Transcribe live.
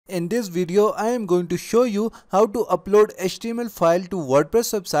In this video, I am going to show you how to upload HTML file to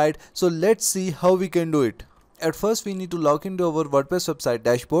WordPress website. So let's see how we can do it. At first, we need to log into our WordPress website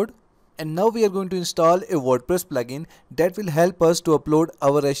dashboard. And now we are going to install a WordPress plugin that will help us to upload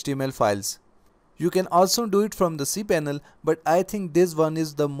our HTML files. You can also do it from the cPanel, but I think this one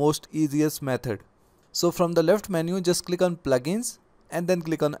is the most easiest method. So from the left menu, just click on plugins and then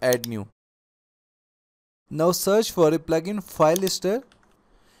click on add new. Now search for a plugin Filester.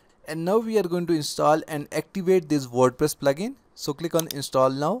 And now we are going to install and activate this WordPress plugin. So click on install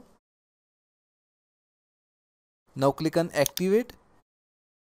now. Now click on activate.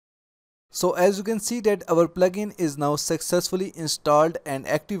 So as you can see that our plugin is now successfully installed and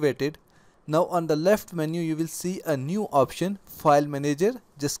activated. Now on the left menu you will see a new option, File Manager.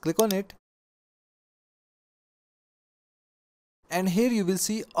 Just click on it. And here you will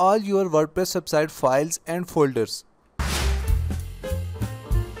see all your WordPress website files and folders.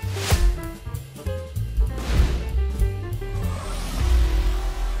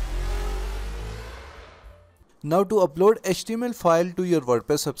 Now to upload HTML file to your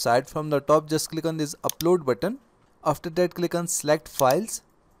WordPress website, from the top just click on this upload button. After that click on select files.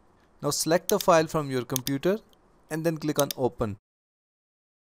 Now select the file from your computer and then click on open.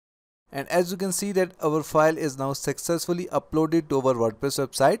 And as you can see that our file is now successfully uploaded to our WordPress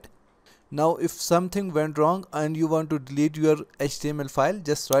website. Now if something went wrong and you want to delete your HTML file,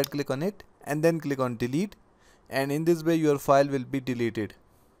 just right click on it and then click on delete, and in this way your file will be deleted.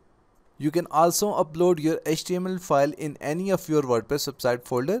 You can also upload your HTML file in any of your WordPress website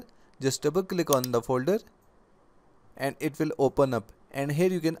folder. Just double click on the folder and it will open up, and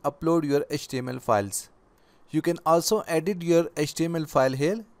here you can upload your HTML files. You can also edit your HTML file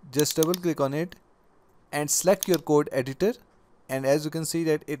here. Just double click on it and select your code editor, and as you can see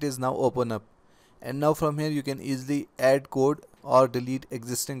that it is now open up, and now from here you can easily add code or delete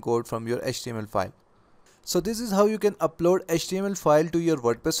existing code from your HTML file. So this is how you can upload HTML file to your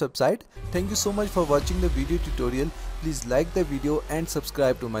WordPress website. Thank you so much for watching the video tutorial. Please like the video and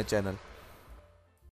subscribe to my channel.